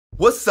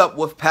What's up,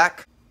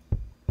 Wolfpack?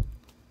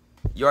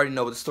 You already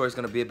know what the story's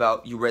gonna be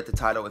about. You read the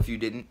title. If you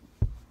didn't,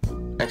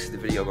 exit the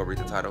video, go read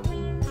the title.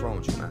 What's wrong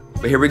with you, man?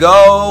 But here we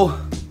go.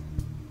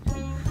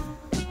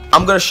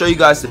 I'm gonna show you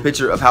guys the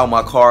picture of how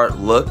my car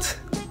looked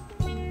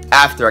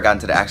after I got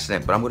into the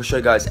accident, but I'm gonna show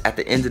you guys at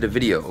the end of the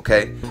video,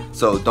 okay?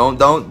 So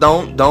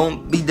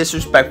don't be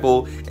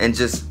disrespectful and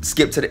just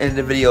skip to the end of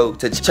the video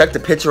to check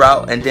the picture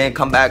out and then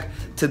come back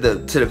to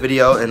the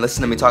video and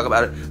listen to me talk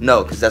about it.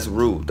 No, because that's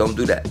rude. Don't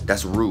do that.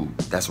 That's rude.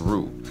 That's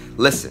rude.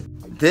 Listen,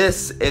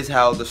 this is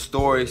how the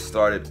story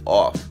started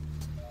off.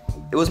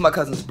 It was my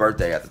cousin's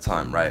birthday at the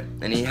time, right?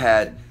 And he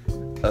had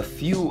a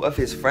few of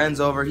his friends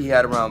over. He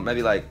had around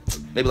maybe like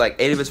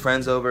 8 of his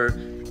friends over,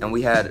 and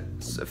we had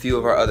a few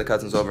of our other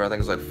cousins over. I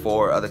think it was like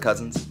 4 other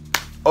cousins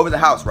over the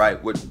house, right?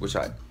 Which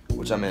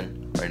I'm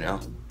in right now.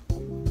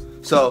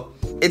 So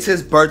it's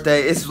his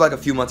birthday. It's like a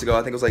few months ago. I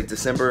think it was like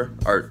December,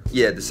 or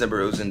yeah, December.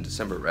 It was in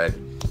December, right?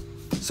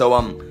 So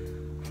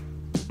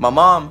my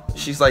mom,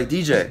 she's like,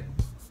 DJ,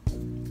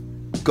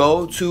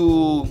 go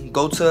to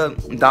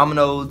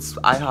Domino's,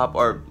 IHOP,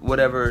 or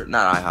whatever.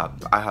 Not IHOP.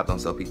 IHOP don't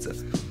sell pizza.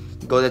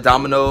 Go to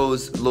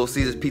Domino's, Little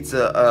Caesars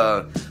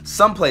Pizza,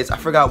 someplace. I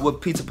forgot what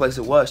pizza place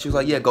it was. She was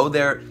like, yeah, go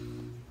there,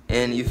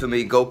 and you feel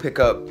me, go pick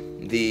up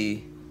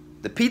the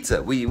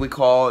pizza. We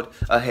called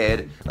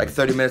ahead like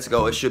 30 minutes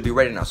ago. It should be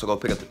ready now, so go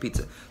pick up the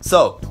pizza.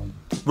 So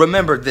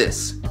remember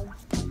this.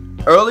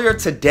 Earlier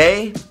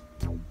today,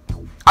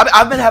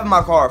 I've been having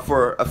my car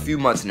for a few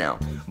months now,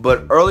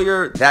 but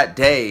earlier that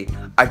day,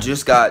 I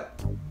just got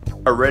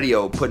a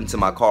radio put into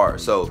my car.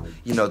 So,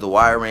 you know, the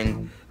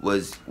wiring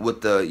was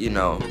with the, you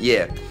know,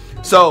 yeah.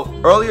 So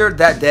earlier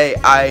that day,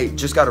 I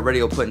just got a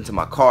radio put into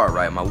my car,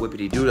 right? My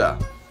whippity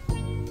doodah.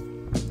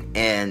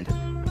 And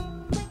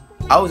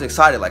I was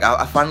excited. Like,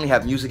 I finally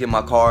have music in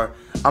my car.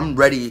 I'm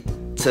ready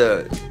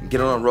to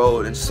get on the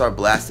road and start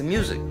blasting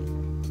music.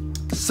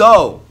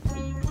 So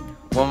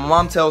when my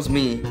mom tells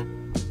me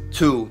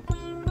to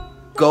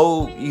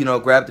go, you know,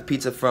 grab the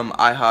pizza from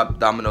IHOP,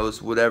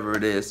 Domino's, whatever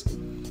it is,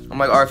 I'm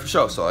like, all right, for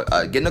sure. So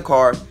I get in the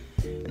car,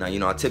 and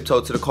I tiptoe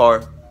to the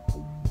car.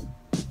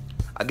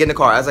 I get in the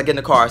car. As I get in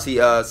the car, I see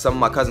some of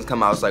my cousins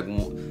come out. It's like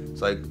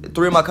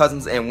 3 of my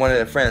cousins and one of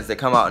their friends. They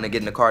come out and they get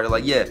in the car. They're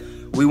like, yeah,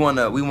 we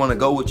wanna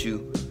go with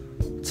you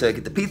to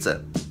get the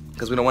pizza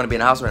because we don't want to be in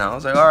the house right now. I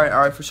was like, all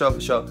right, for sure.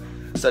 So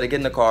they get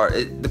in the car.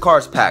 The car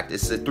is packed.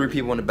 It's 3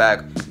 people in the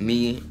back,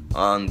 me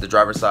on the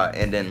driver's side,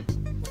 and then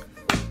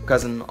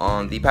cousin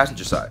on the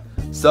passenger side.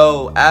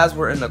 So as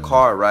we're in the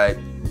car, right,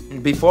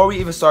 before we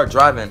even start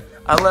driving,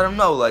 I let them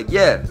know, like,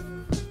 yeah,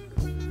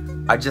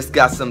 I just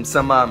got some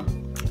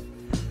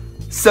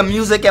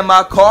music in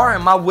my car,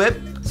 in my whip.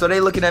 So they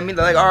looking at me,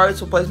 they're like, all right,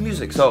 so play some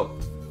music. So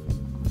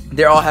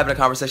they're all having a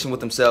conversation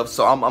with themselves.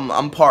 So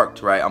I'm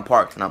parked, right? I'm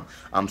parked, and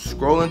I'm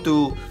scrolling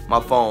through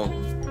my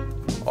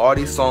phone, all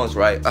these songs,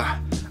 right?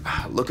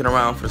 Looking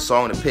around for the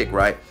song to pick,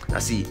 right? I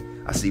see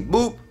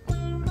Boop.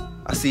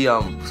 I see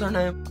what's her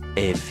name?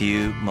 A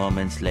few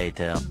moments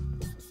later.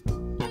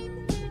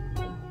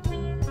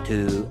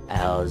 2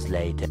 hours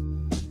later.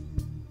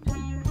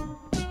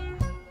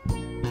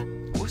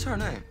 What's her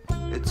name?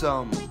 It's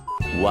 1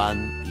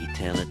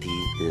 eternity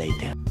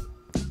later.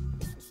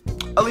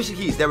 Alicia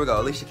Keys. There we go,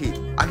 Alicia Keys.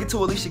 I get to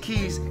Alicia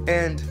Keys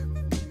and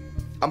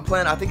I'm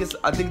playing. I think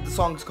the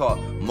song is called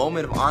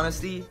 "Moment of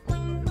Honesty."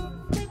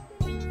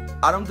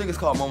 I don't think it's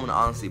called "Moment of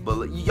Honesty,"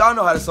 but y'all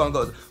know how the song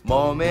goes.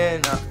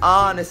 Moment of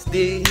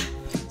honesty.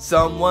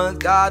 Someone's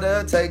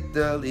gotta take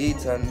the lead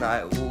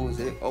tonight. Who's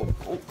it? Oh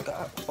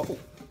God. Oh.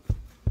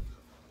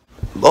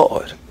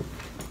 Lord.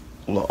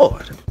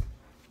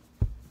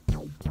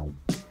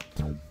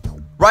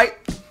 Right?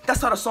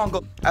 That's how the song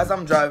goes. As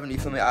I'm driving, you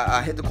feel me?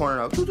 I hit the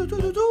corner and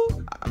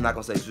I'm not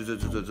gonna say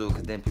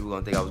because then people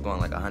gonna think I was going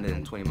like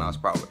 120 miles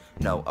per hour.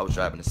 No, I was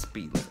driving the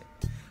speed limit.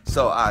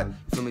 So I, you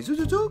feel me?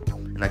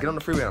 And I get on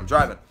the freeway and I'm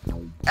driving.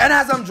 And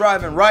as I'm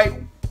driving,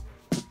 right?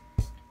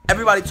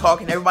 Everybody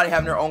talking, everybody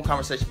having their own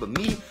conversation, but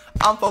me,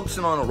 I'm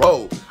focusing on the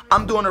road.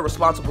 I'm doing a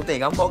responsible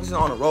thing. I'm focusing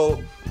on the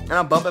road, and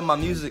I'm bumping my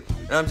music,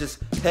 and I'm just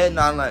heading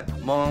on like,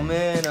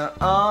 moment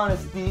of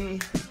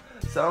honesty.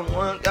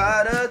 Someone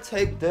gotta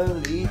take the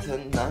lead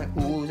tonight.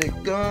 Who's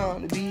it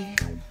gonna be?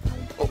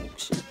 Oh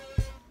shit.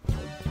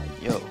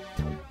 Yo.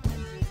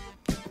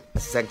 That's the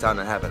second time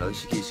that happened.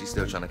 Alicia Keys, she's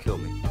still trying to kill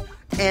me.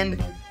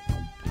 And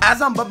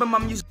as I'm bumping my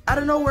music, out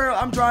of nowhere,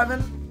 I'm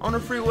driving on the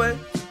freeway.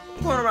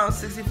 I'm going around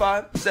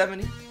 65,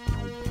 70.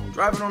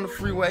 Driving on the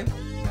freeway.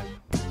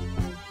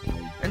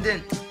 And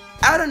then,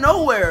 out of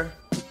nowhere,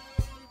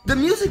 the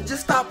music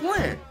just stopped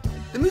playing.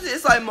 The music,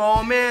 it's like,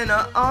 moment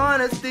of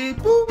honesty,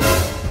 boop.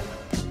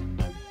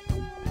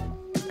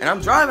 And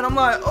I'm driving, I'm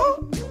like,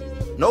 oh.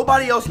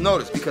 Nobody else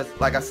noticed because,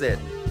 like I said,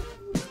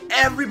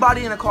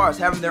 everybody in the car is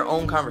having their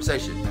own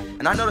conversation.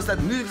 And I noticed that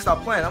the music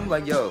stopped playing. I'm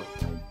like, yo.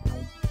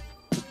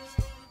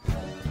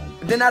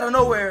 And then out of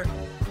nowhere,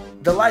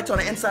 the lights on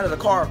the inside of the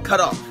car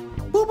cut off.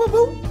 Boop, boop,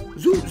 boop.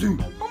 Zoop,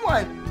 zoop. I'm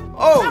like,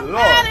 oh,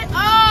 Lord.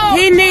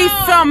 He needs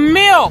some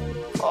milk.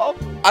 Oh.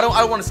 I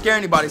don't want to scare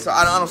anybody, so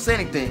I don't say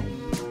anything.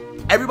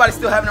 Everybody's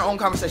still having their own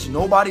conversation.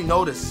 Nobody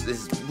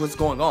notices what's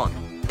going on.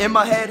 In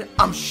my head,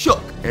 I'm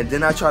shook. And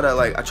then I try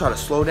to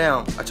slow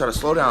down.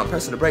 I'm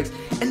pressing the brakes,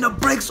 and the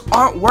brakes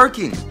aren't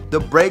working. The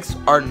brakes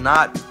are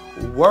not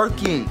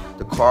working.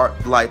 The car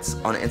lights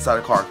on the inside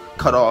of the car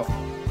cut off.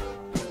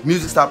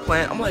 Music stopped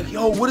playing. I'm like,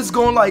 yo, what is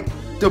going, like,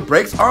 the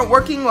brakes aren't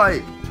working,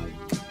 like,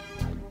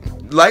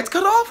 lights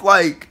cut off,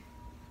 like,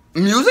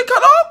 music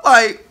cut off,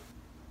 like,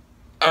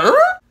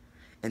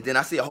 And then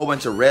I see a whole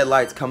bunch of red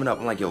lights coming up.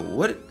 I'm like, yo,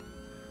 what?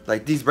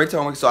 Like, these brakes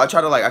aren't working. So I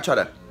try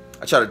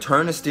to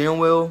turn the steering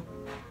wheel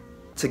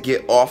to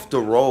get off the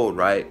road,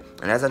 right?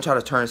 And as I try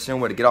to turn the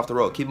steering wheel to get off the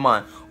road, keep in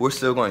mind, we're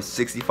still going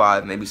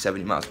 65, maybe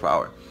 70 miles per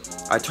hour.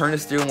 I turn the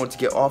steering wheel to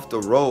get off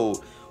the road,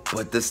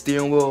 but the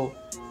steering wheel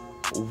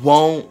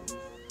won't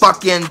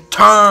fucking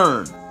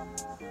turn.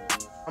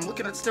 I'm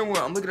looking at the steering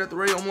wheel, I'm looking at the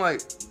radio, I'm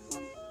like,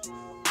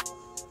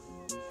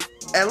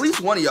 at least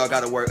one of y'all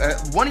gotta work.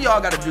 One of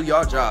y'all gotta do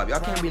y'all job. Y'all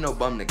can't be no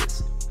bum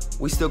niggas.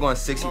 We still going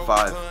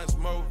 65,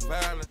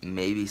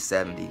 maybe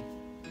 70.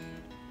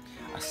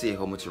 I see a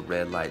whole bunch of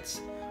red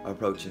lights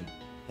approaching,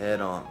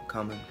 head on,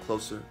 coming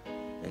closer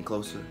and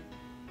closer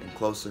and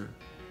closer,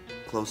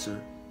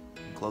 closer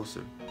and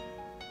closer.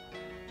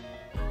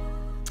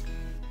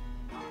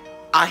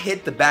 I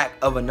hit the back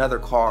of another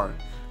car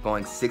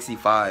going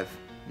 65,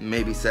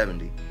 maybe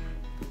 70.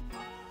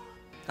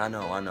 I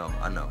know,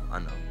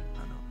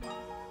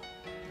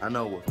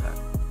 Wolfpack.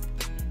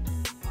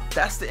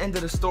 That's the end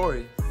of the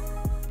story.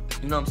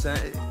 You know what I'm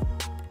saying?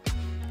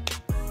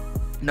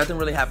 Nothing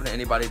really happened to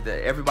anybody.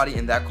 Everybody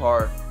in that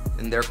car,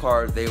 in their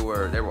car, they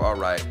were all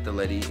right. The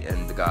lady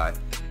and the guy,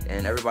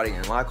 and everybody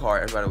in my car,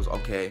 everybody was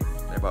okay.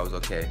 Everybody was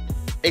okay.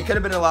 It could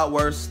have been a lot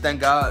worse.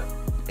 Thank God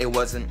it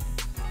wasn't.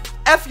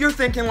 F, you're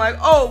thinking like,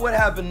 oh, what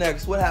happened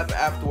next? What happened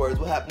afterwards?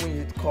 What happened when you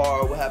hit the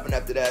car? What happened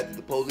after that? Did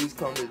the police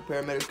come? Did the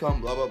paramedics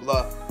come? Blah, blah,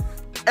 blah.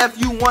 F,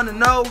 you want to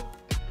know?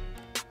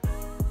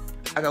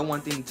 I got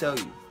one thing to tell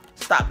you.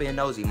 Stop being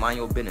nosy. Mind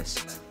your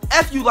business.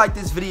 If you like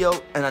this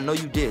video, and I know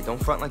you did, don't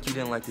front like you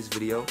didn't like this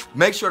video.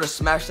 Make sure to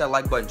smash that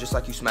like button just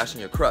like you smashing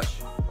your crush,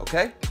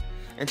 okay?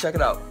 And check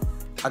it out.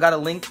 I got a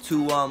link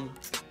to,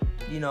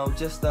 you know,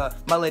 just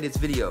my latest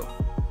video.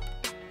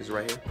 Is it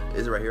right here?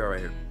 Is it right here or right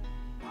here?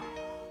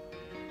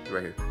 It's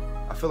right here.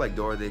 I feel like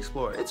Dora the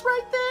Explorer. It's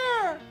right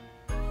there.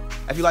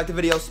 If you like the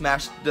video,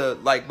 smash the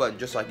like button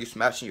just like you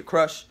smashing your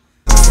crush.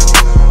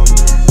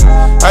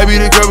 I be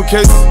the couple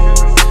cases.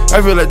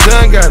 I feel like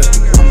John got it.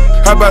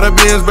 How about a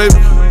Benz, baby?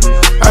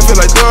 I feel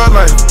like dog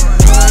life.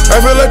 I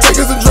feel like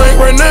taking some drink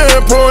right now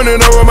and pouring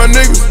it over my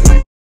niggas.